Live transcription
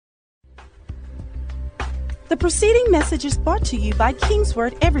The preceding message is brought to you by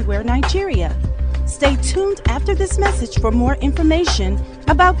Kingsword Everywhere Nigeria. Stay tuned after this message for more information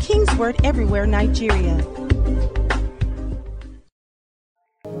about Kingsword Everywhere Nigeria.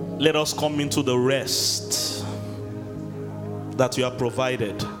 Let us come into the rest that you have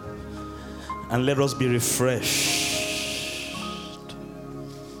provided, and let us be refreshed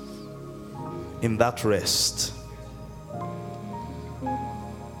in that rest.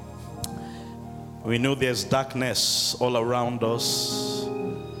 We know there's darkness all around us.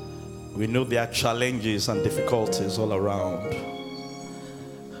 We know there are challenges and difficulties all around.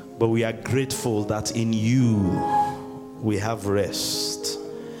 But we are grateful that in you we have rest,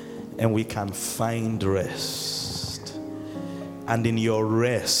 and we can find rest. And in your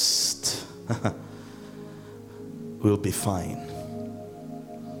rest, we'll be fine.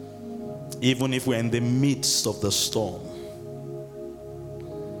 Even if we're in the midst of the storm.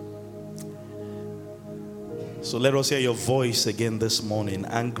 So let us hear your voice again this morning,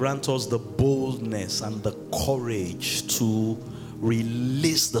 and grant us the boldness and the courage to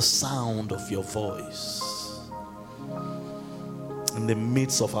release the sound of your voice in the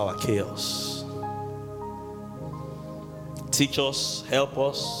midst of our chaos. Teach us, help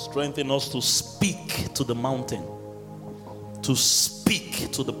us, strengthen us to speak to the mountain, to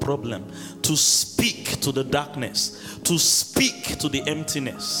speak to the problem, to speak to the darkness, to speak to the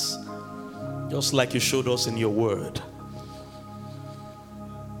emptiness. Just like you showed us in your word,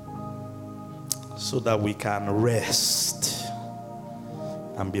 so that we can rest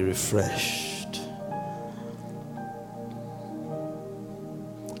and be refreshed.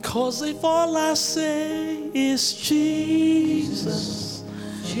 'Cause if all I say is Jesus,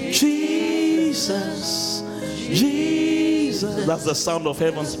 Jesus, Jesus, that's the sound of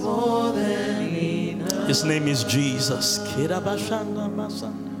heaven. His name is Jesus.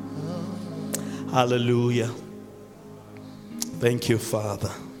 Hallelujah. Thank you, Father.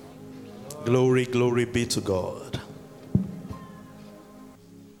 Glory, glory be to God.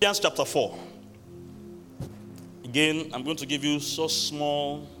 Philippians chapter 4. Again, I'm going to give you so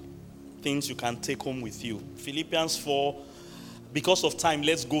small things you can take home with you. Philippians 4. Because of time,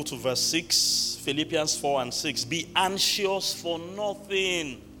 let's go to verse 6. Philippians 4 and 6. Be anxious for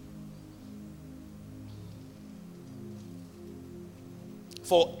nothing.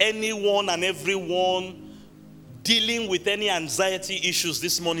 For anyone and everyone dealing with any anxiety issues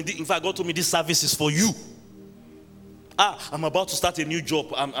this morning. In fact, God told me this service is for you. I'm about to start a new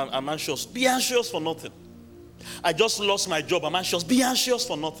job. I'm anxious. Be anxious for nothing. I just lost my job. I'm anxious. Be anxious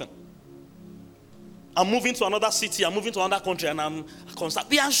for nothing. I'm moving to another city. I'm moving to another country, and I'm concerned.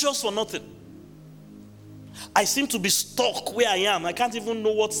 Be anxious for nothing. I seem to be stuck where I am. I can't even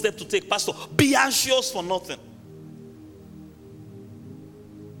know what step to take. Pastor, be anxious for nothing.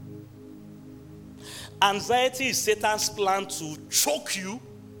 Anxiety is Satan's plan to choke you.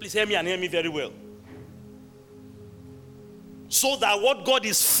 Please hear me and hear me very well. So that what God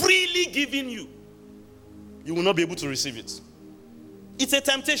is freely giving you, you will not be able to receive it. It's a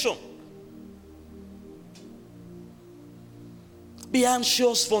temptation. Be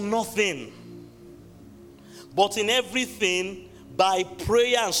anxious for nothing, but in everything, by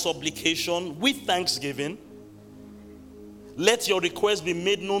prayer and supplication, with thanksgiving, let your requests be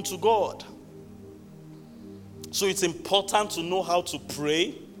made known to God. So it's important to know how to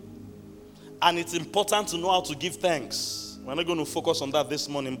pray, and it's important to know how to give thanks. We're not going to focus on that this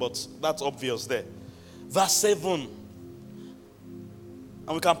morning, but that's obvious there. Verse 7.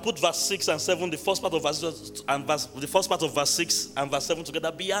 And we can put verse 6 and 7, the first part of verse 6 and verse 7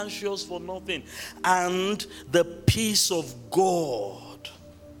 together. Be anxious for nothing. And the peace of God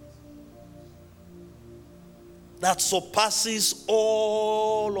that surpasses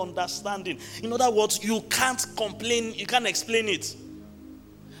all understanding. In other words, you can't complain, you can't explain it.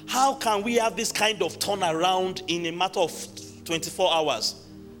 How can we have this kind of turnaround in a matter of 24 hours?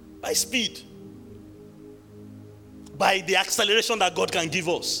 By speed. By the acceleration that God can give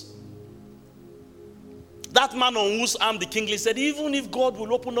us. That man on whose arm the kingly said, even if God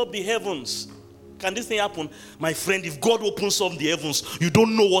will open up the heavens, can this thing happen? My friend, if God opens up the heavens, you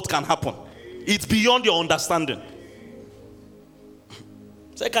don't know what can happen. It's beyond your understanding.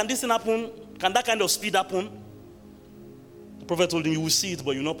 So can this thing happen? Can that kind of speed happen? The prophet told him, you will see it,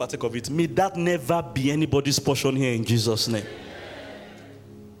 but you will not partake of it. May that never be anybody's portion here in Jesus' name.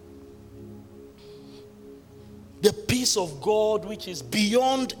 The peace of God, which is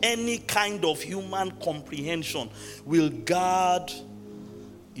beyond any kind of human comprehension, will guard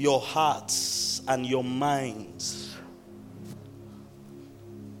your hearts and your minds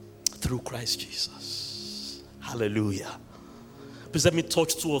through Christ Jesus. Hallelujah. Please let me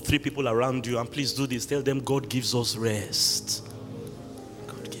touch 2 or 3 people around you, and please do this. Tell them God gives us rest.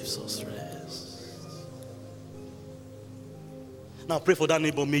 God gives us rest. Now pray for that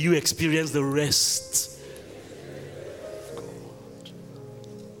neighbor. May you experience the rest. God.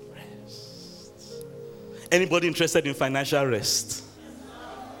 Rest. Anybody interested in financial rest?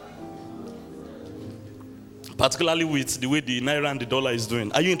 Particularly with the way the naira and the dollar is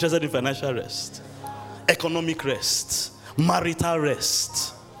doing. Are you interested in financial rest? Economic rest. Marital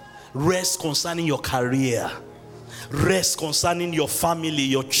rest. Rest concerning your career. Rest concerning your family,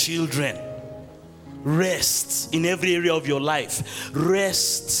 your children. Rest in every area of your life.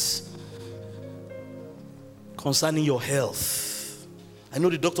 Rest concerning your health. I know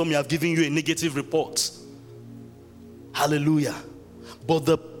the doctor may have given you a negative report. Hallelujah. But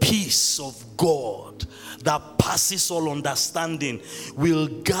the peace of God that passes all understanding will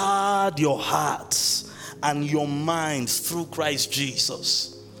guard your hearts and your minds through Christ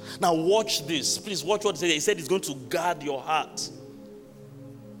Jesus. Now watch this. Please watch what he said. He said it's going to guard your heart.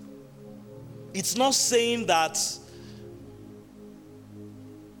 It's not saying that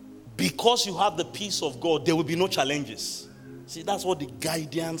because you have the peace of God, there will be no challenges. See, that's what the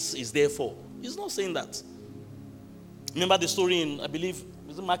guidance is there for. He's not saying that. Remember the story in, I believe,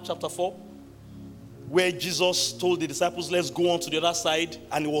 is it Mark chapter 4? Where Jesus told the disciples, let's go on to the other side.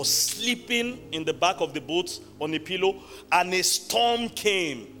 And he was sleeping in the back of the boat on a pillow. And a storm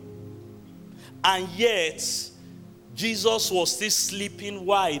came. And yet, Jesus was still sleeping.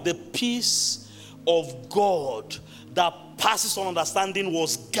 Why? The peace of God that passes all understanding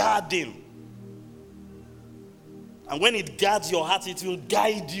was guarding. And when it guards your heart, it will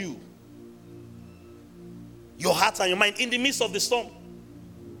guide you. Your heart and your mind in the midst of the storm.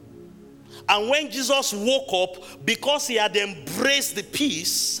 And when Jesus woke up, because he had embraced the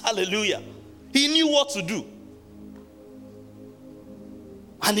peace, hallelujah, he knew what to do.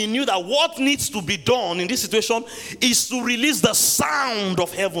 And he knew that what needs to be done in this situation is to release the sound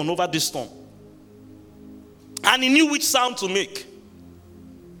of heaven over this storm. And he knew which sound to make.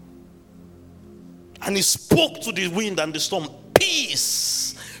 And he spoke to the wind and the storm,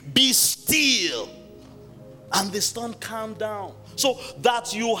 peace, be still. And the storm calmed down. So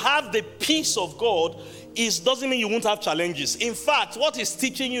that you have the peace of God doesn't mean you won't have challenges. In fact, what is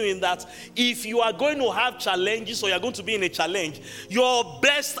teaching you in that if you are going to have challenges or you are going to be in a challenge, your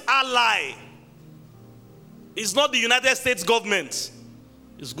best ally is not the United States government.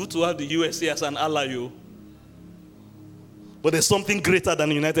 It's good to have the USA as an ally, but there's something greater than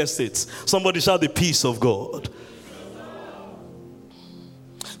the United States. Somebody shout the peace of God.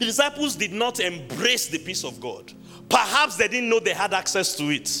 The disciples did not embrace the peace of God. Perhaps they didn't know they had access to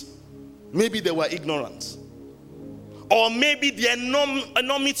it. Maybe they were ignorant. Or maybe the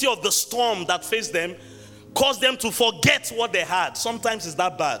enormity of the storm that faced them caused them to forget what they had. Sometimes it's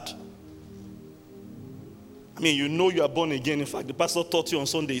that bad. I mean, you know you are born again. In fact, the pastor taught you on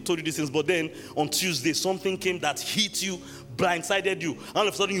Sunday. He told you these things. But then on Tuesday, something came that hit you, blindsided you. And all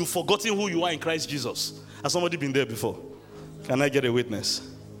of a sudden, you've forgotten who you are in Christ Jesus. Has somebody been there before? Can I get a witness?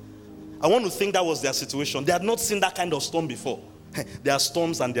 I want to think that was their situation. They had not seen that kind of storm before. There are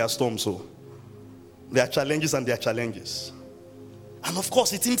storms and there are storms. So there are challenges and there are challenges. And of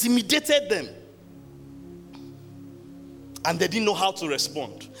course, it intimidated them. And they didn't know how to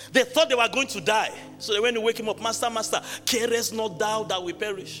respond. They thought they were going to die. So they went to wake him up. Master, master, carest not thou that we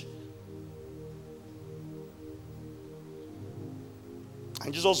perish.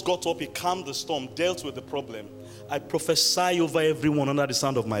 And Jesus got up, he calmed the storm, dealt with the problem. I prophesy over everyone under the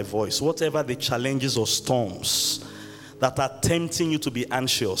sound of my voice, whatever the challenges or storms that are tempting you to be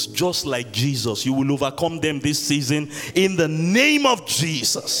anxious, just like Jesus, you will overcome them this season in the name of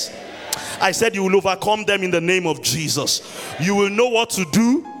Jesus. I said you will overcome them in the name of Jesus. You will know what to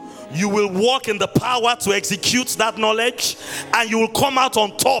do. You will walk in the power to execute that knowledge, and you will come out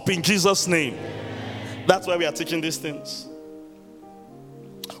on top in Jesus' name. That's why we are teaching these things.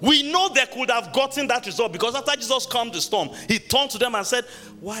 We know they could have gotten that result because after Jesus calmed the storm, he turned to them and said,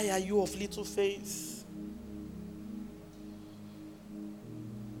 why are you of little faith?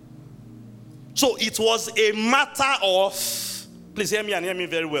 So it was a matter of, please hear me and hear me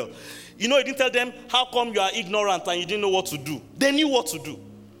very well. You know, he didn't tell them, how come you are ignorant and you didn't know what to do? They knew what to do.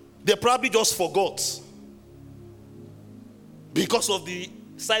 They probably just forgot because of the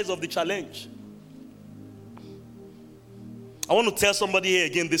size of the challenge. I want to tell somebody here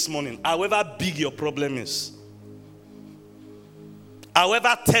again this morning, however big your problem is,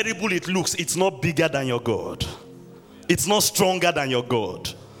 however terrible it looks, it's not bigger than your God. It's not stronger than your God.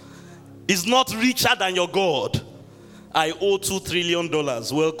 It's not richer than your God. I owe $2 trillion.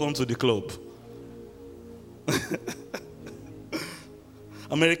 Welcome to the club.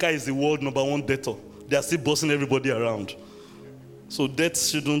 America is the world #1 debtor. They are still bossing everybody around. So debt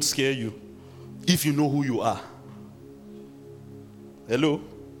shouldn't scare you if you know who you are. Hello?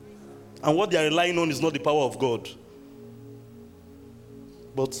 And what they are relying on is not the power of God.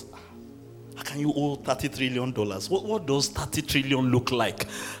 But how can you owe $30 trillion? What does 30 trillion look like?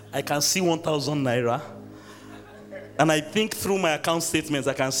 I can see 1,000 naira. And I think through my account statements,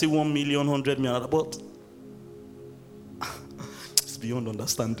 I can see 1 million, 100 million. But it's beyond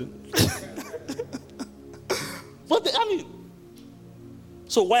understanding. But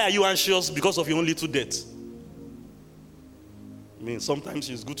so why are you anxious because of your own little debt? I mean, sometimes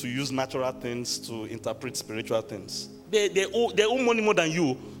it's good to use natural things to interpret spiritual things. They owe money more than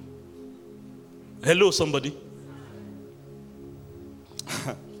you. Hello, somebody.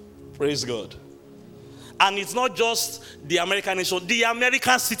 Praise God. And it's not just the American nation, the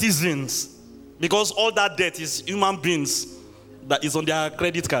American citizens. Because all that debt is human beings that is on their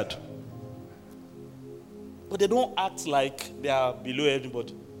credit card. But they don't act like they are below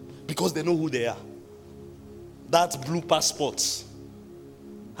everybody. Because they know who they are. That's blue passports.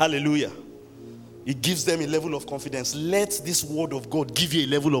 Hallelujah. It gives them a level of confidence. Let this word of God give you a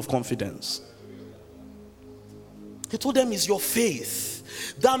level of confidence. He told them it's your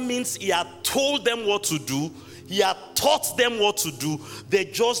faith. That means he had told them what to do. He had taught them what to do. They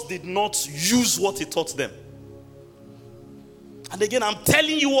just did not use what he taught them. And again, I'm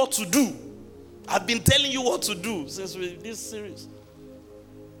telling you what to do. I've been telling you what to do since this series.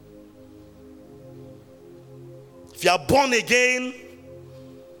 If you are born again,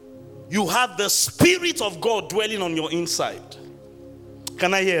 you have the Spirit of God dwelling on your inside.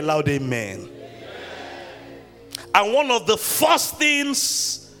 Can I hear a loud amen? And one of the first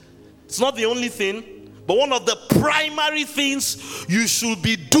things, it's not the only thing, but one of the primary things you should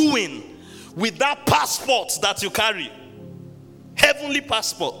be doing with that passport that you carry, heavenly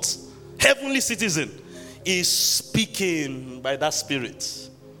passport, heavenly citizen, is speaking by that Spirit.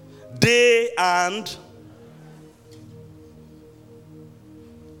 Day and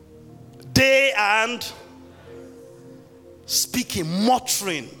speaking,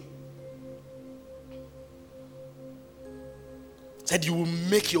 muttering. Said you will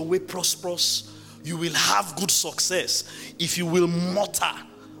make your way prosperous. You will have good success if you will mutter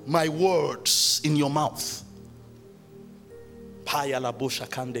my words in your mouth. Paya la bosha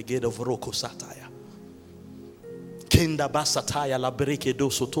kande gate of roko sataya. Kenda basataya la breke do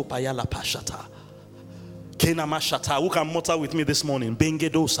soto paya la pashata. Kena mashata. Who can mutter with me this morning?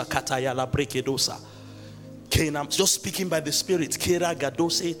 Bengedosa kataya la breke dosa. Just speaking by the Spirit. Kera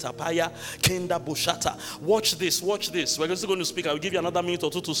gadose tapaya kenda bushata. Watch this. We're still going to speak. I will give you another minute or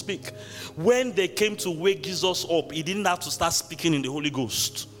two to speak. When they came to wake Jesus up, he didn't have to start speaking in the Holy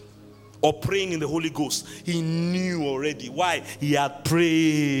Ghost or praying in the Holy Ghost. He knew already. Why? He had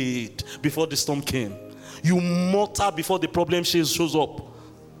prayed before the storm came. You mutter before the problem shows up.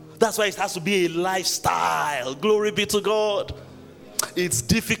 That's why it has to be a lifestyle. Glory be to God. It's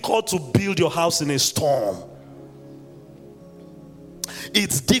difficult to build your house in a storm.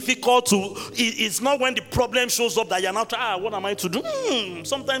 It's difficult to, it's not when the problem shows up that you're not, what am I to do?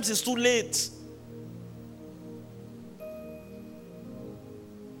 Sometimes it's too late.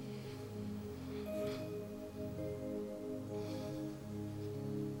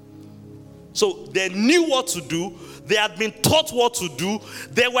 So they knew what to do. They had been taught what to do.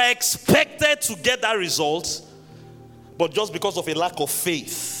 They were expected to get that result. But just because of a lack of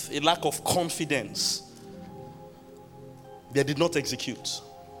faith, a lack of confidence, they did not execute.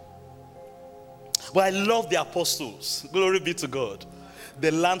 But I love the apostles. Glory be to God.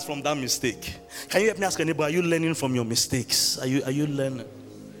 They learned from that mistake. Can you help me ask anybody, are you learning from your mistakes? Are you learning?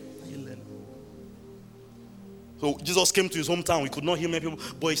 So Jesus came to his hometown. He could not heal many people,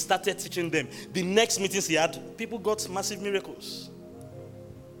 but he started teaching them. The next meetings he had, people got massive miracles.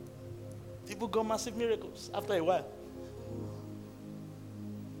 People got massive miracles after a while.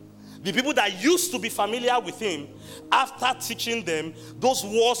 The people that used to be familiar with him, after teaching them, those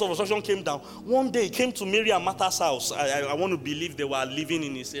walls of obstruction came down. One day he came to Mary and Martha's house. I want to believe they were living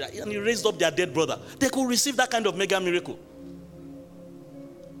in his area. And he raised up their dead brother. They could receive that kind of mega miracle.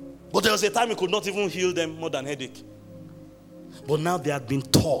 But there was a time he could not even heal them more than headache. But now they had been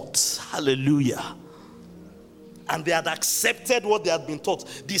taught. Hallelujah. And they had accepted what they had been taught.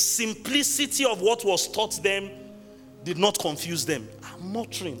 The simplicity of what was taught them did not confuse them. I'm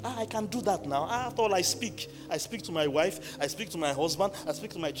muttering. I can do that now. After all, I speak. I speak to my wife. I speak to my husband. I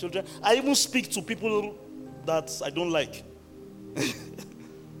speak to my children. I even speak to people that I don't like.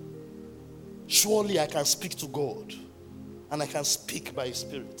 Surely I can speak to God. And I can speak by His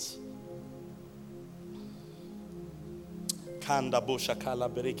Spirit. Kanda boshakala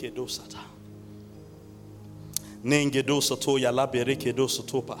bereke dosata. Nenge dosoto yala bereke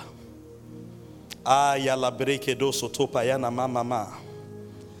dosotopa. Yala bereke dosotopa yana mama.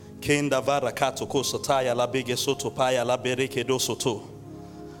 Kenda vara kato kosota yala bege sotopa yala bereke dosoto.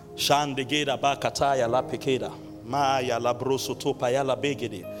 Shande geda bakata yala pekeda. Ma yala brosotopa yala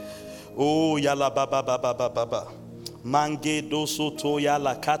begede. Oh yala baba baba baba. Mange doso to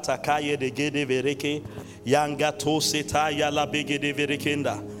yala kata kaye de gede vereke yanga to seta yala bege de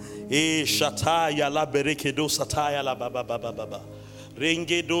verekenda shata yala bereke do sata yala baba baba baba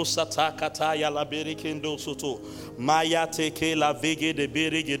renge do sata kata yala berekendo soto maya teke la vege de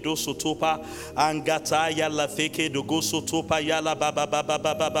berege do sotopa angata yala feke do go sotopa yala baba baba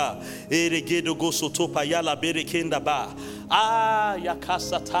baba erege do go sotopa yala berekenda ba.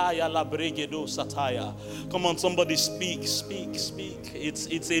 Yakasataya labregedo sataya. Come on, somebody speak.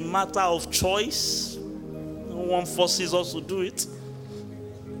 It's a matter of choice. No one forces us to do it.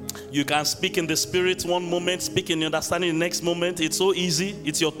 You can speak in the spirit one moment, speak in understanding the next moment. It's so easy.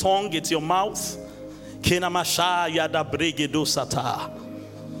 It's your tongue, it's your mouth.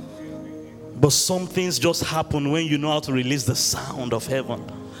 But some things just happen when you know how to release the sound of heaven.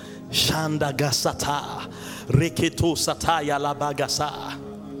 Shanda gasata. Reketo sataya la bagasa.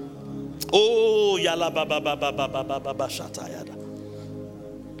 Oh yala baba baba baba baba shataya.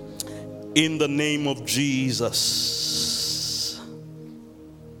 In the name of Jesus.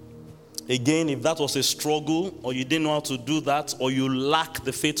 Again, if that was a struggle, or you didn't know how to do that, or you lack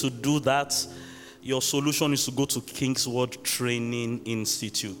the faith to do that, your solution is to go to King's Word Training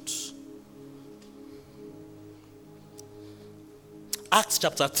Institute. Acts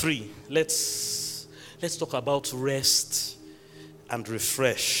chapter 3. Let's talk about rest and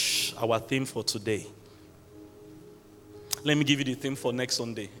refresh, our theme for today. Let me give you the theme for next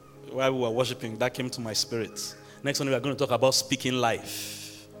Sunday. While we were worshiping, that came to my spirit. Next Sunday, we are going to talk about speaking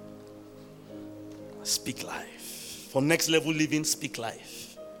life. Speak life. For next level living, speak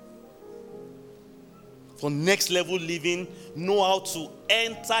life. For next level living, know how to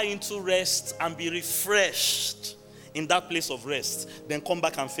enter into rest and be refreshed in that place of rest. Then come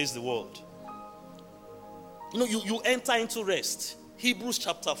back and face the world. You enter into rest. Hebrews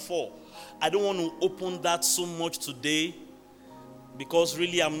chapter 4. I don't want to open that so much today because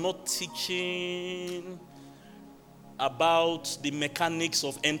really I'm not teaching about the mechanics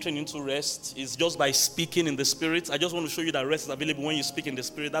of entering into rest. It's just by speaking in the Spirit. I just want to show you that rest is available when you speak in the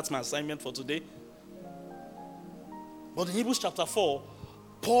Spirit. That's my assignment for today. But in Hebrews chapter 4,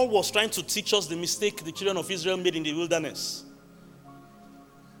 Paul was trying to teach us the mistake the children of Israel made in the wilderness.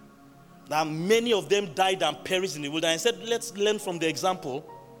 That many of them died and perished in the wilderness. He said, let's learn from the example.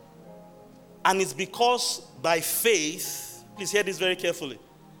 And it's because by faith, please hear this very carefully.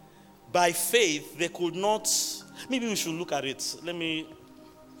 By faith, they could not, maybe we should look at it.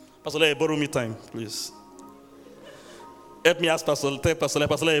 Pastor Lai, borrow me time, please. Help me ask Pastor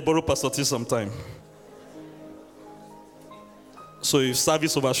Lai, borrow Pastor T some time. So if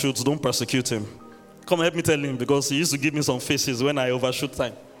service overshoots, don't persecute him. Come help me tell him, because he used to give me some faces when I overshoot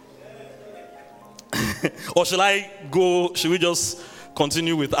time. Or should we just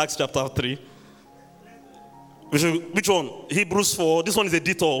continue with Acts chapter 3? Which one? Hebrews 4. This one is a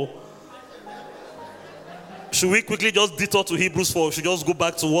detour. Should we quickly just detour to Hebrews 4? Should we just go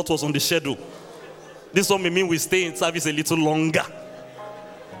back to what was on the schedule? This one may mean we stay in service a little longer.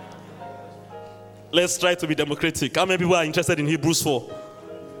 Let's try to be democratic. How many people are interested in Hebrews 4?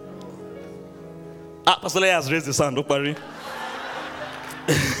 Pastor Lai has raised his hand. Don't worry.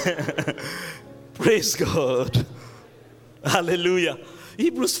 Praise God. Hallelujah.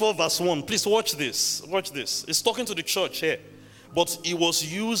 Hebrews 4 verse 1. Please watch this. Watch this. It's talking to the church here. But he was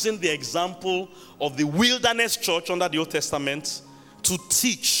using the example of the wilderness church under the Old Testament to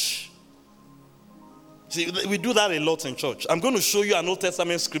teach. See, we do that a lot in church. I'm going to show you an Old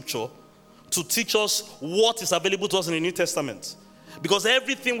Testament scripture to teach us what is available to us in the New Testament. Because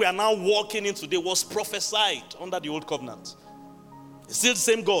everything we are now walking in today was prophesied under the Old Covenant. It's still the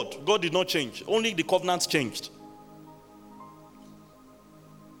same God. God did not change. Only the covenant changed.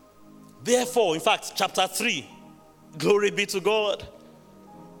 Therefore, in fact, chapter 3, glory be to God.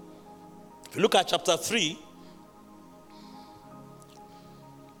 If you look at chapter 3,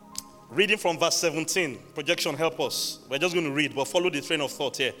 reading from verse 17, projection help us. We're just going to read, but follow the train of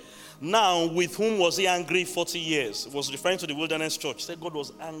thought here. Now, with whom was he angry 40 years? It was referring to the wilderness church. He said God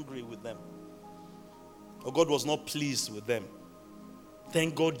was angry with them. Or God was not pleased with them.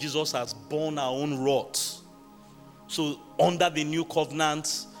 Thank God Jesus has borne our own wrath. So under the new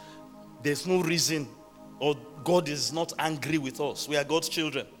covenant, there's no reason, or God is not angry with us. We are God's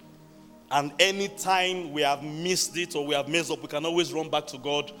children. And anytime we have missed it or we have messed up, we can always run back to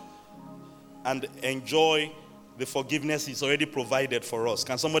God and enjoy the forgiveness He's already provided for us.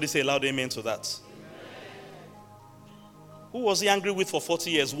 Can somebody say a loud amen to that? Who was He angry with for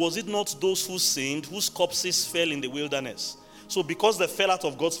 40 years? Was it not those who sinned, whose corpses fell in the wilderness? So because they fell out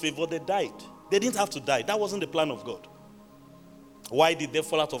of God's favor, they died. They didn't have to die. That wasn't the plan of God. Why did they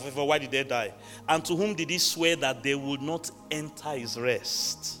fall out of favor? Why did they die? And to whom did He swear that they would not enter His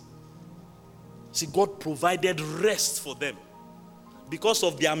rest? See, God provided rest for them. Because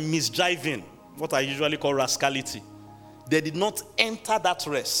of their misjiving, what I usually call rascality, they did not enter that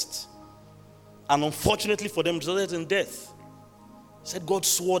rest. And unfortunately for them, it resulted in death. He said, God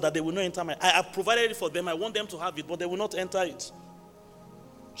swore that they will not enter I have provided it for them. I want them to have it, but they will not enter it.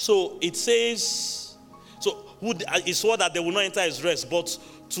 So it says, he swore that they will not enter His rest, but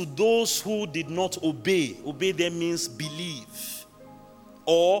to those who did not obey there means believe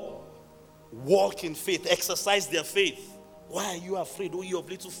or walk in faith, exercise their faith. Why are you afraid, oh you of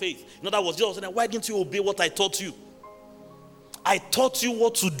little faith? In other words, Jesus said, why didn't you obey what I taught you? I taught you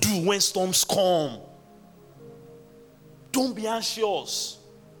what to do when storms come. Don't be anxious.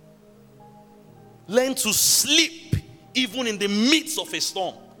 Learn to sleep even in the midst of a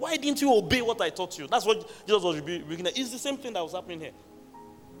storm. Why didn't you obey what I taught you? That's what Jesus was rebuking. It's the same thing that was happening here.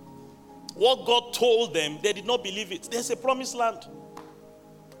 What God told them, they did not believe it. There's a promised land.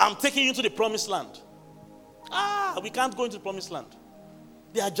 I'm taking you to the promised land. We can't go into the promised land.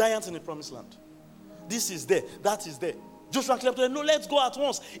 There are giants in the promised land. This is there. That is there. Joshua clapped to them, no, let's go at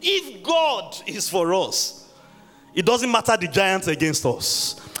once. If God is for us, it doesn't matter the giants against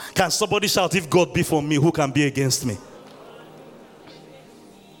us. Can somebody shout, if God be for me, who can be against me?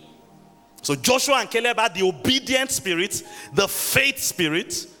 So Joshua and Caleb had the obedient spirit, the faith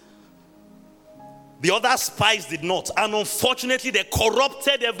spirit. The other spies did not. And unfortunately, they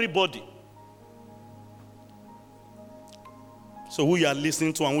corrupted everybody. So who you are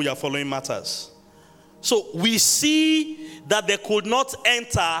listening to and who you are following matters. So we see that they could not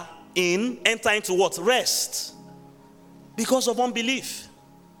enter into what? Rest. Because of unbelief.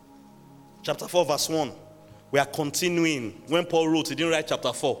 Chapter 4 verse 1. We are continuing. When Paul wrote, he didn't write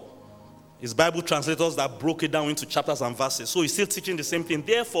chapter 4. His Bible translators that broke it down into chapters and verses. So he's still teaching the same thing.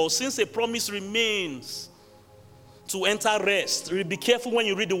 Therefore, since a promise remains to enter rest, be careful when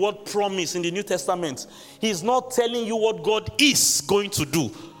you read the word promise in the New Testament. He's not telling you what God is going to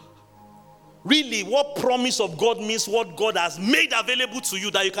do. Really, what promise of God means what God has made available to you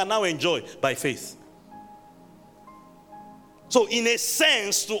that you can now enjoy by faith. So in a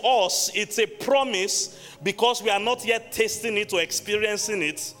sense, to us, it's a promise because we are not yet tasting it or experiencing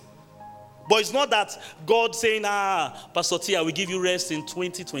it. But it's not that God saying, Pastor T, I will give you rest in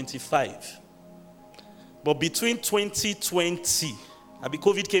 2025. But between 2020,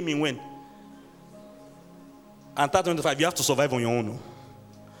 COVID came in when? And 2025, you have to survive on your own.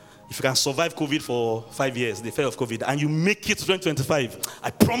 If you can survive COVID for 5 years, the fear of COVID, and you make it to 2025,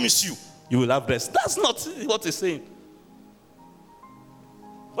 I promise you, you will have rest. That's not what he's saying.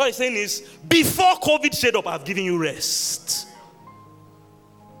 What he's saying is, before COVID showed up, I've given you rest.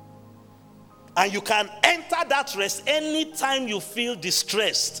 And you can enter that rest anytime you feel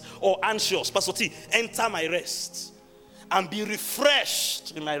distressed or anxious. Pastor T, enter my rest and be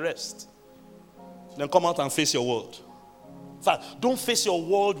refreshed in my rest. Then come out and face your world. In fact, don't face your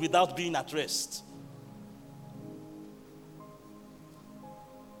world without being at rest.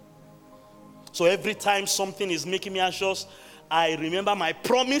 So every time something is making me anxious, I remember my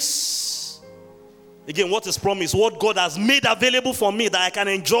promise. Again, what is promise? What God has made available for me that I can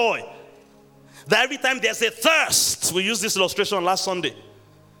enjoy. That every time there's a thirst, we used this illustration last Sunday.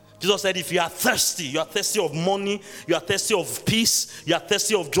 Jesus said, if you are thirsty of money, you are thirsty of peace, you are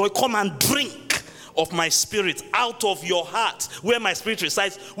thirsty of joy, come and drink of my spirit. Out of your heart, where my spirit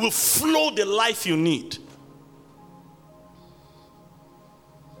resides, will flow the life you need.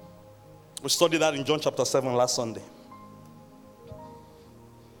 We studied that in John chapter 7 last Sunday.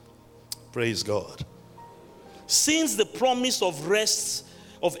 Praise God. Since the promise of rest,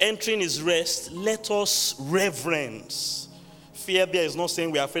 of entering his rest, let us reverence. Fear there is not saying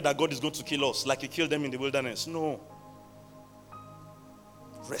we are afraid that God is going to kill us like he killed them in the wilderness. No.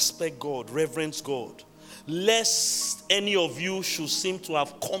 Respect God, reverence God. Lest any of you should seem to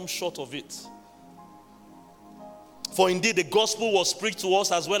have come short of it. For indeed the gospel was preached to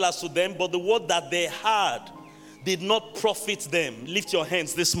us as well as to them, but the word that they heard did not profit them. Lift your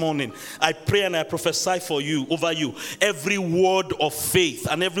hands this morning. I pray and I prophesy for you, over you, every word of faith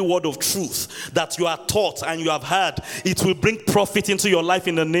and every word of truth that you are taught and you have heard, it will bring profit into your life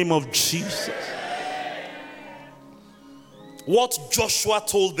in the name of Jesus. What Joshua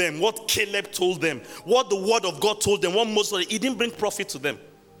told them, what Caleb told them, what the word of God told them, what Moses, it didn't bring profit to them.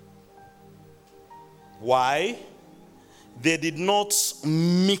 Why? They did not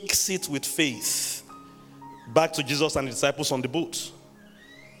mix it with faith. Back to Jesus and the disciples on the boat.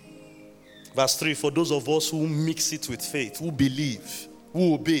 Verse 3, for those of us who mix it with faith, who believe,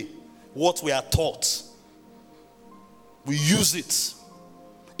 who obey what we are taught, we use it.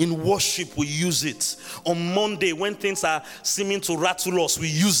 In worship, we use it. On Monday, when things are seeming to rattle us, we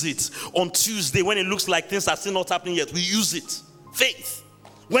use it. On Tuesday, when it looks like things are still not happening yet, we use it. Faith.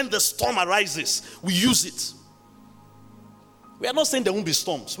 When the storm arises, we use it. We are not saying there won't be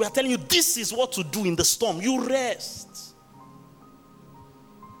storms. We are telling you this is what to do in the storm. You rest.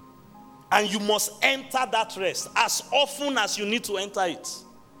 And you must enter that rest as often as you need to enter it.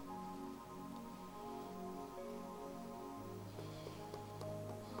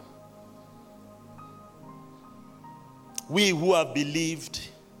 We who have believed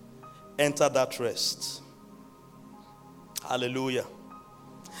enter that rest. Hallelujah.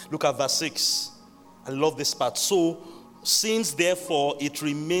 Look at verse 6. I love this part. So, since therefore it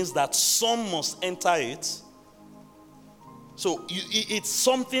remains that some must enter it. So, it's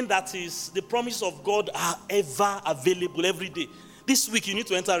something that is, the promise of God are ever available every day. This week you need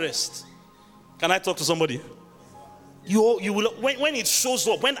to enter rest. Can I talk to somebody? You will, when it shows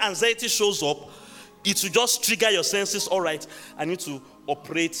up, when anxiety shows up, it will just trigger your senses. All right, I need to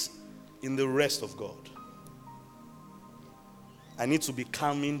operate in the rest of God. I need to be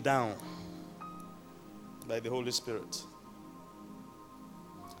calming down by the Holy Spirit.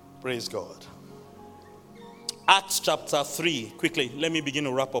 Praise God. Acts chapter 3. Quickly, let me begin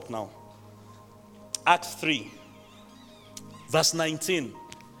to wrap up now. Acts 3, verse 19.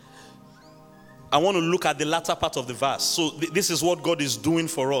 I want to look at the latter part of the verse. So this is what God is doing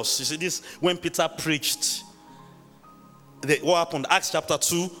for us. You see this, when Peter preached, what happened? Acts chapter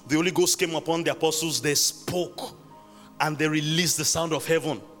 2, the Holy Ghost came upon the apostles. They spoke and they released the sound of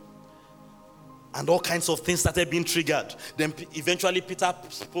heaven. And all kinds of things started being triggered. Then eventually Peter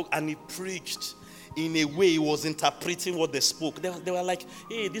spoke and he preached. In a way, he was interpreting what they spoke. They were like,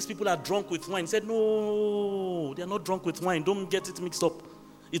 hey, these people are drunk with wine. He said, no, they are not drunk with wine. Don't get it mixed up.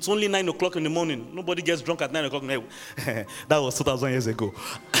 It's only 9 o'clock in the morning. Nobody gets drunk at 9 o'clock. That was 2,000 years ago.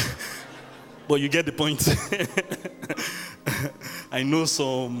 But you get the point. I know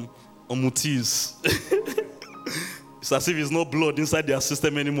some omutis. It's as if it's not blood inside their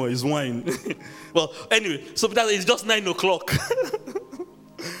system anymore. It's wine. Well, anyway, so it's just 9 o'clock.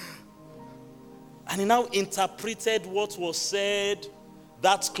 And he now interpreted what was said.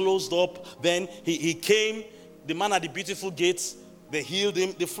 That's closed up. Then he came, the man at the beautiful gates. They healed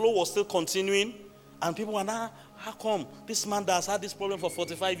him. The flow was still continuing. And people were now, how come this man that has had this problem for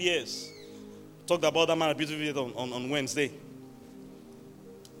 45 years? Talked about that man at beautiful gate on Wednesday.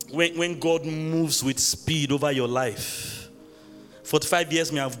 When God moves with speed over your life, 45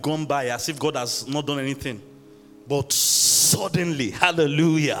 years may have gone by as if God has not done anything. But suddenly,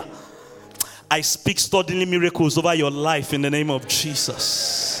 hallelujah, I speak suddenly miracles over your life in the name of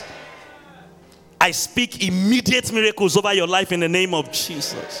Jesus. I speak immediate miracles over your life in the name of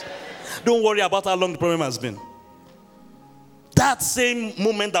Jesus. Don't worry about how long the problem has been. That same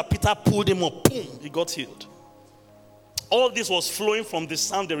moment that Peter pulled him up, boom, he got healed. All this was flowing from the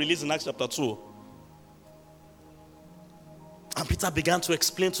sound they released in Acts chapter 2. And Peter began to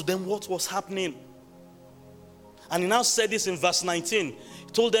explain to them what was happening. And he now said this in verse 19. He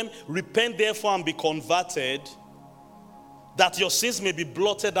told them, repent therefore and be converted, that your sins may be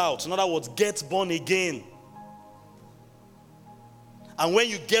blotted out. In other words, get born again. And when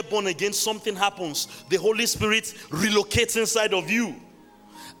you get born again, something happens. The Holy Spirit relocates inside of you.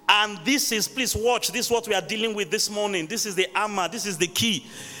 And this is, please watch, this is what we are dealing with this morning. This is the armor, this is the key.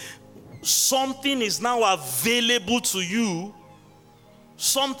 Something is now available to you.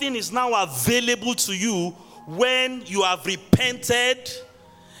 Something is now available to you when you have repented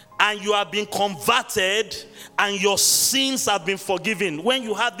and you have been converted and your sins have been forgiven. When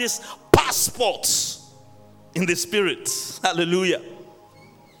you have this passport in the Spirit. Hallelujah.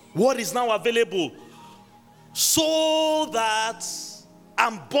 What is now available? So that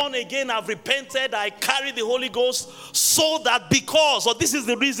I'm born again, I've repented, I carry the Holy Ghost, so that because, or this is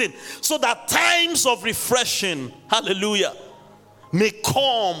the reason, so that times of refreshing, hallelujah, may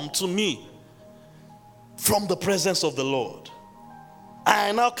come to me from the presence of the Lord.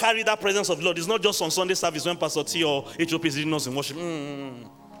 I now carry that presence of the Lord. It's not just on Sunday service when Pastor T or HOP is leading us in worship.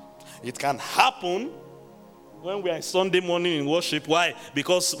 It can happen when we are Sunday morning in worship. Why?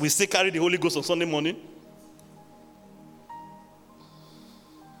 Because we still carry the Holy Ghost on Sunday morning.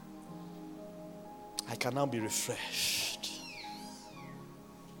 I can now be refreshed.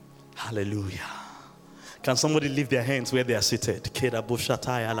 Hallelujah. Can somebody lift their hands where they are seated?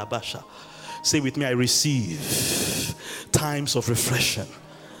 Say with me, I receive times of refreshing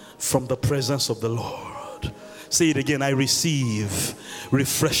from the presence of the Lord. Say it again, I receive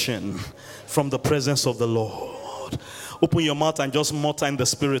refreshing from the presence of the Lord. Open your mouth and just mutter in the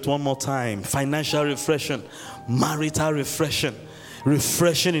spirit one more time. Financial refreshing, marital refreshing,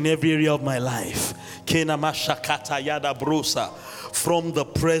 refreshing in every area of my life. From the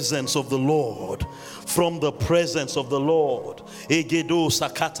presence of the Lord. From the presence of the Lord. From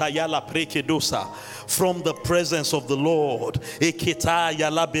the presence of the Lord.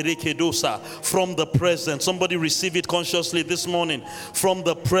 From the presence. Somebody receive it consciously this morning. From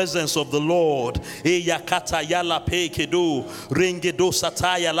the presence of the Lord. From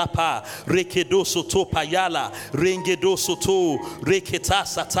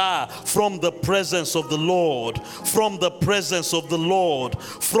the presence of the Lord. From the presence of the Lord. From the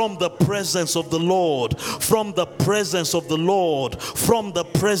presence of the Lord. From the presence of the Lord. From the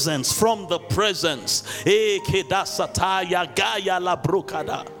presence. From the presence.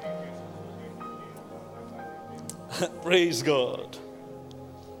 Praise God.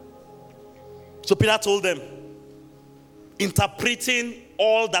 So Peter told them, interpreting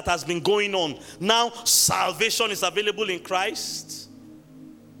all that has been going on. Now salvation is available in Christ.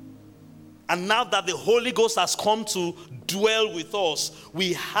 And now that the Holy Ghost has come to dwell with us,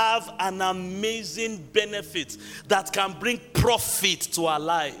 we have an amazing benefit that can bring profit to our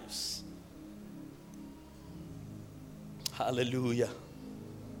lives. Hallelujah.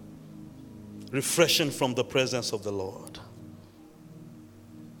 Refreshing from the presence of the Lord.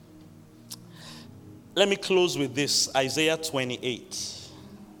 Let me close with this. Isaiah 28.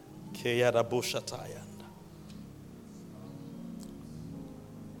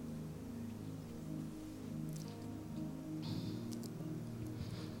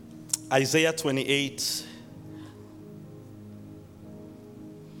 Isaiah 28.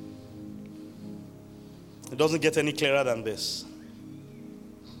 It doesn't get any clearer than this.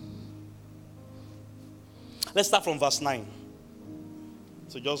 Let's start from verse 9.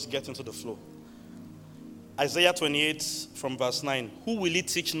 So just get into the flow. Isaiah 28 from verse 9. Who will he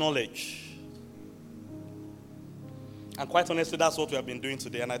teach knowledge? And quite honestly, that's what we have been doing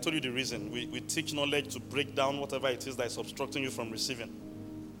today. And I told you the reason. We teach knowledge to break down whatever it is that is obstructing you from receiving.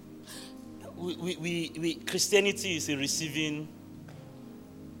 Christianity is a receiving.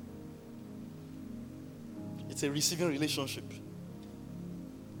 It's a receiving relationship.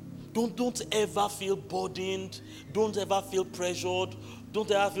 Don't ever feel burdened. Don't ever feel pressured. Don't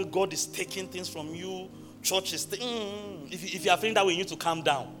ever feel God is taking things from you. Church is if you are feeling that way, you need to calm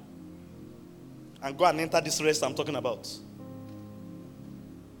down and go and enter this rest I'm talking about.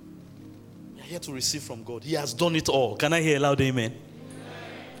 We are here to receive from God. He has done it all. Can I hear a loud amen?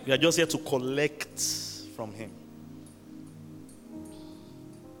 We are just here to collect from Him.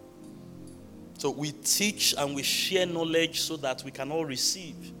 So we teach and we share knowledge so that we can all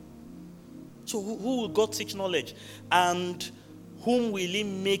receive. So who will God teach knowledge? And whom will He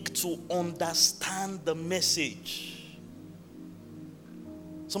make to understand the message?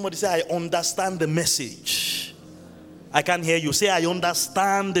 Somebody say, I understand the message. I can't hear you. Say, I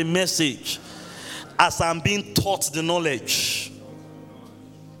understand the message as I'm being taught the knowledge.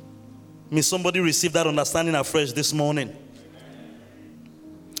 May somebody receive that understanding afresh this morning.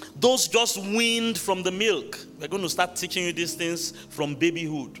 Those just weaned from the milk, we're going to start teaching you these things from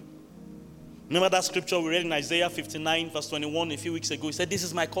babyhood. Remember that scripture we read in Isaiah 59 verse 21 a few weeks ago? He said, this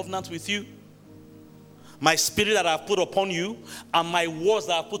is my covenant with you. My spirit that I have put upon you and my words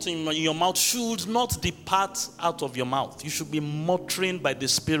that I have put in your mouth should not depart out of your mouth. You should be muttering by the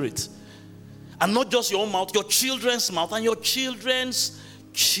Spirit. And not just your own mouth, your children's mouth and your children's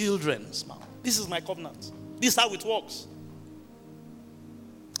mouth. This is my covenant. This is how it works.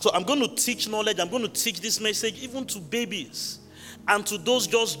 So I'm going to teach knowledge. I'm going to teach this message even to babies and to those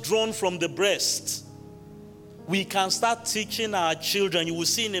just drawn from the breast. We can start teaching our children. You will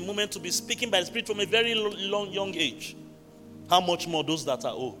see in a moment to be speaking by the Spirit from a very young age. How much more those that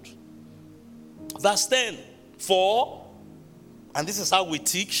are old? Verse 10. For, and this is how we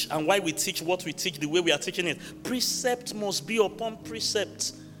teach and why we teach what we teach the way we are teaching it. Precept must be upon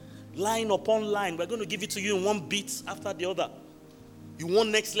precept. Line upon line. We're going to give it to you in one beat after the other. You want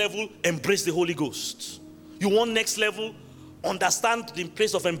next level? Embrace the Holy Ghost. You want next level? Understand the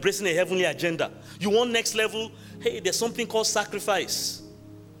place of embracing a heavenly agenda. You want next level? Hey, there's something called sacrifice.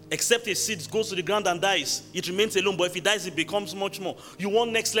 Except a seed goes to the ground and dies, it remains alone. But if it dies, it becomes much more. You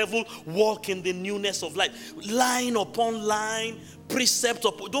want next level? Walk in the newness of life. Line upon line, precept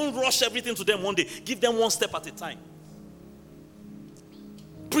upon. Don't rush everything to them one day. Give them one step at a time.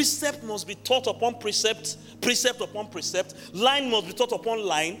 Precept must be taught upon precept, precept upon precept. Line must be taught upon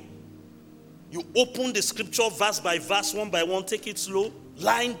line. You open the scripture verse by verse, one by one, take it slow,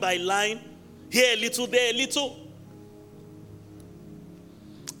 line by line, here a little, there a little.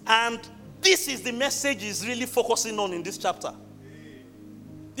 And this is the message he's really focusing on in this chapter.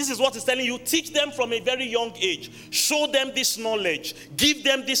 This is what he's telling you. Teach them from a very young age. Show them this knowledge. Give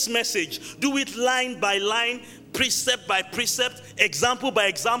them this message. Do it line by line, precept by precept, example by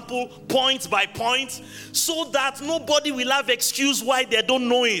example, point by point, so that nobody will have excuse why they don't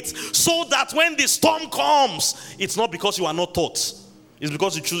know it. So that when the storm comes, it's not because you are not taught. It's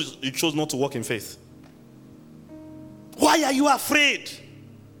because you chose not to walk in faith. Why are you afraid?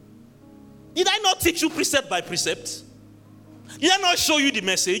 Did I not teach you precept by precept? Did I not show you the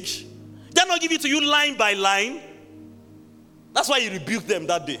message? Did I not give it to you line by line? That's why he rebuked them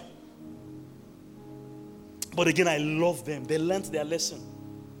that day. But again, I love them. They learned their lesson.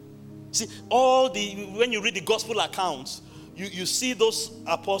 See, when you read the gospel accounts, you see those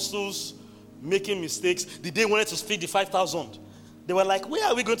apostles making mistakes. The day wanted to feed the 5,000. They were like, where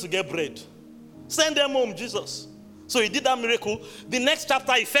are we going to get bread? Send them home, Jesus. So he did that miracle. The next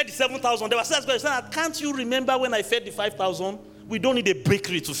chapter, he fed the 7,000. They were saying, can't you remember when I fed the 5,000? We don't need a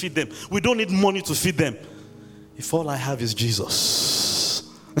bakery to feed them. We don't need money to feed them. If all I have is Jesus,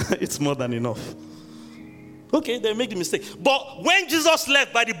 it's more than enough. Okay, they make the mistake. But when Jesus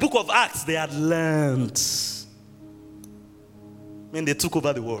left by the book of Acts, they had learned. When they took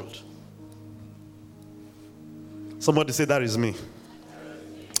over the world. Somebody say, that is me.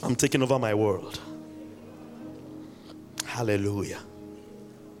 I'm taking over my world. Hallelujah.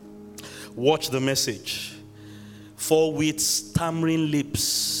 Watch the message. For with stammering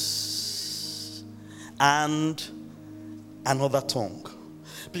lips and another tongue.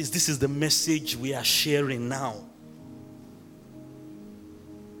 Please, this is the message we are sharing now.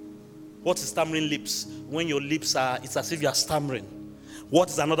 What is stammering lips? When your lips are, it's as if you are stammering. What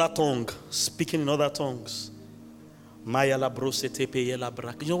is another tongue? Speaking in other tongues. You know,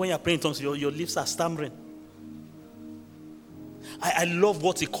 when you are praying in tongues, your lips are stammering. I love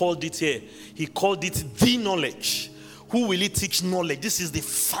what he called it here. He called it the knowledge. Who will he teach knowledge? This is the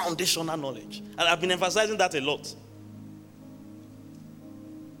foundational knowledge. And I've been emphasizing that a lot.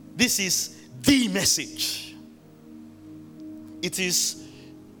 This is the message. It is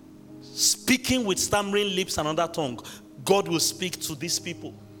speaking with stammering lips and another tongue. God will speak to these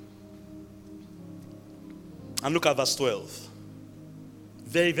people. And look at verse 12.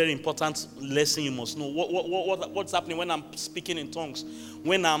 Very, very important lesson you must know. What's happening when I'm speaking in tongues?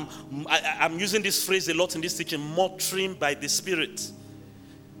 When I'm using this phrase a lot in this teaching, muttering by the Spirit.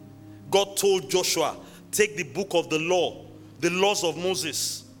 God told Joshua, take the book of the law, the laws of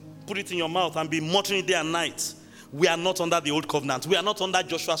Moses, put it in your mouth and be muttering day and night. We are not under the old covenant. We are not under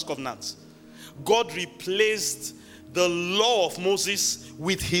Joshua's covenant. God replaced the law of Moses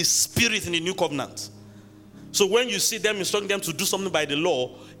with his Spirit in the new covenant. So when you see them instructing them to do something by the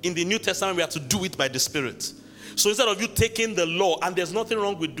law, in the New Testament we have to do it by the Spirit. So instead of you taking the law, and there's nothing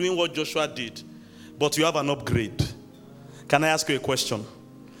wrong with doing what Joshua did, but you have an upgrade. Can I ask you a question?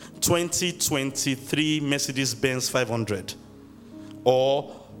 2023 Mercedes-Benz 500 or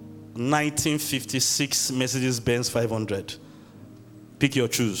 1956 Mercedes-Benz 500? Pick your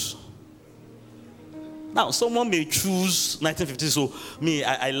choose. Now, someone may choose 1950. So me,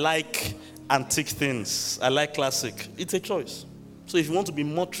 I like antique things. I like classic. It's a choice. So if you want to be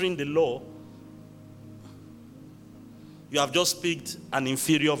muttering the law, you have just picked an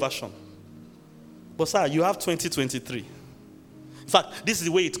inferior version. But sir, you have 2023. In fact, this is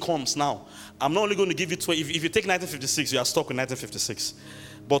the way it comes now. I'm not only going to give you, if you take 1956, you are stuck with 1956.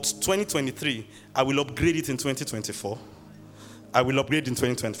 But 2023, I will upgrade it in 2024. I will upgrade in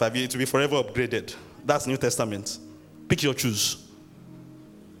 2025. It will be forever upgraded. That's New Testament. Pick your choose.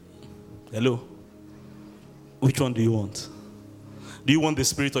 Hello? Which one do you want? Do you want the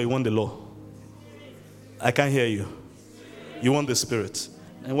Spirit or you want the law? I can't hear you. You want the Spirit.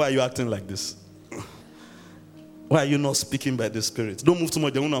 And why are you acting like this? Why are you not speaking by the Spirit? Don't move too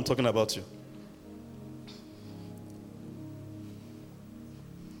much. They won't know I'm talking about you.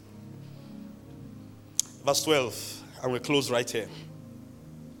 Verse 12. And we'll close right here.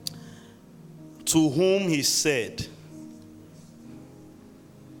 To whom he said,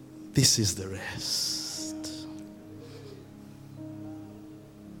 this is the rest.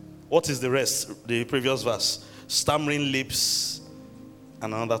 What is the rest? The previous verse. Stammering lips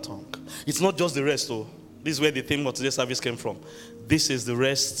and another tongue. It's not just the rest, though. This is where the theme of today's service came from. This is the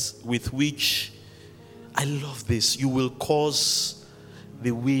rest with which, I love this, you will cause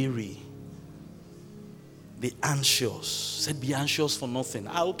the weary. The anxious. Said, be anxious for nothing.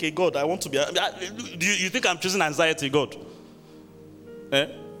 Okay, God, I want to be. Do you think I'm choosing anxiety, God? Do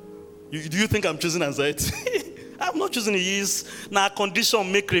you think I'm choosing anxiety? I'm not choosing it. Now,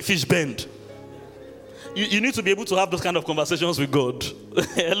 condition make crayfish bend. You need to be able to have those kind of conversations with God.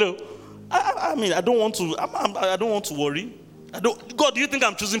 Hello. I mean, I don't want to. I don't want to worry. God, do you think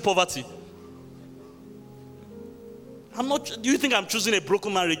I'm choosing poverty? I'm not. Do you think I'm choosing a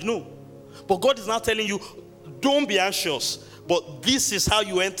broken marriage? No. But God is now telling you, don't be anxious. But this is how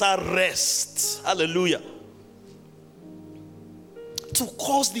you enter rest. Hallelujah. To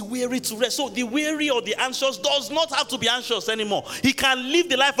cause the weary to rest. So the weary or the anxious does not have to be anxious anymore. He can live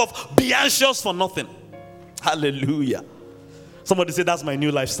the life of be anxious for nothing. Hallelujah. Somebody say, that's my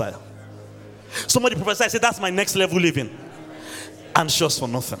new lifestyle. Somebody prophesy, say, that's my next level living. Anxious for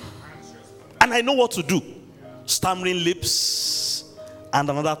nothing. And I know what to do. Stammering lips and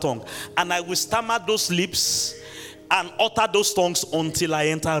another tongue. And I will stammer those lips and utter those tongues until I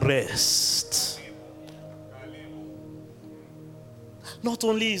enter rest. Not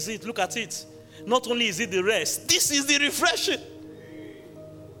only is it, look at it. Not only is it the rest, this is the refreshing.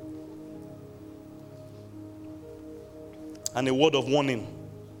 And a word of warning.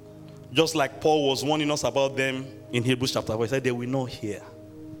 Just like Paul was warning us about them in Hebrews chapter 4. He said, they will not hear.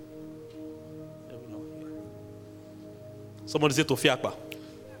 They will not hear. Somebody say, Tofiakpa.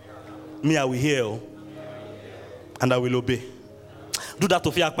 Me, I will hear. And I will obey. Do that,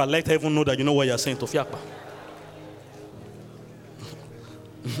 Tofiakpa. Let heaven know that you know what you're saying, Tofiakpa.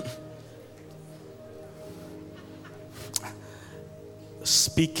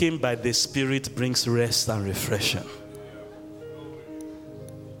 Speaking by the Spirit brings rest and refreshing.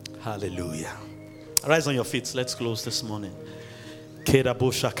 Hallelujah. Rise on your feet. Let's close this morning. Enter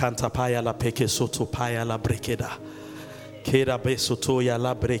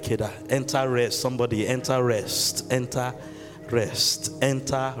rest. Somebody enter rest. Enter rest.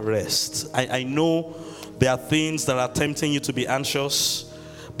 Enter rest. I know there are things that are tempting you to be anxious.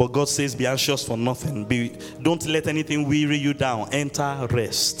 But God says, be anxious for nothing. Don't let anything weary you down. Enter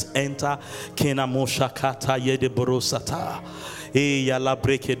rest. Enter.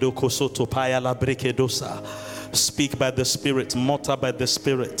 Speak by the Spirit. Mutter by the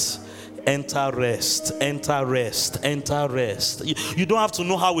Spirit. Enter rest. Enter rest. Enter rest. You don't have to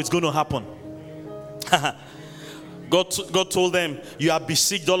know how it's going to happen. God told them, you are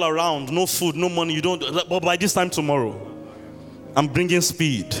besieged all around. No food, no money. You don't. But by this time tomorrow, I'm bringing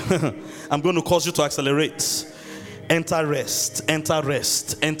speed. I'm going to cause you to accelerate. Enter rest. Enter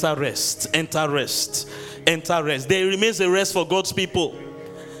rest. Enter rest. Enter rest. Enter rest. There remains a rest for God's people.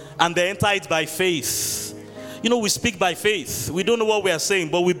 And they enter it by faith. You know, we speak by faith. We don't know what we are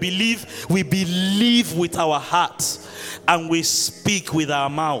saying, but we believe with our heart. And we speak with our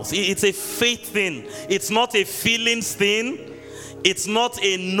mouth. It's a faith thing. It's not a feelings thing. It's not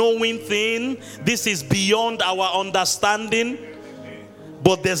a knowing thing. This is beyond our understanding.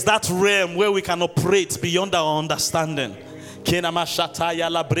 But there's that realm where we can operate beyond our understanding.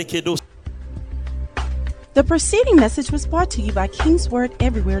 The preceding message was brought to you by King's Word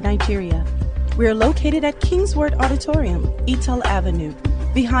Everywhere, Nigeria. We are located at King's Word Auditorium, Etel Avenue,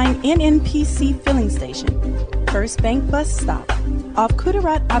 behind NNPC Filling Station, First Bank Bus Stop, off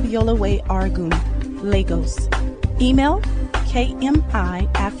Kudirat Abiola Way, Argun, Lagos. Email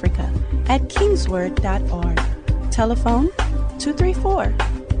kmiafrica@kingsword.org. Telephone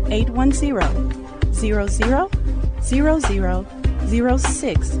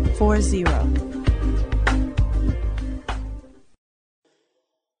 234-810-00000640.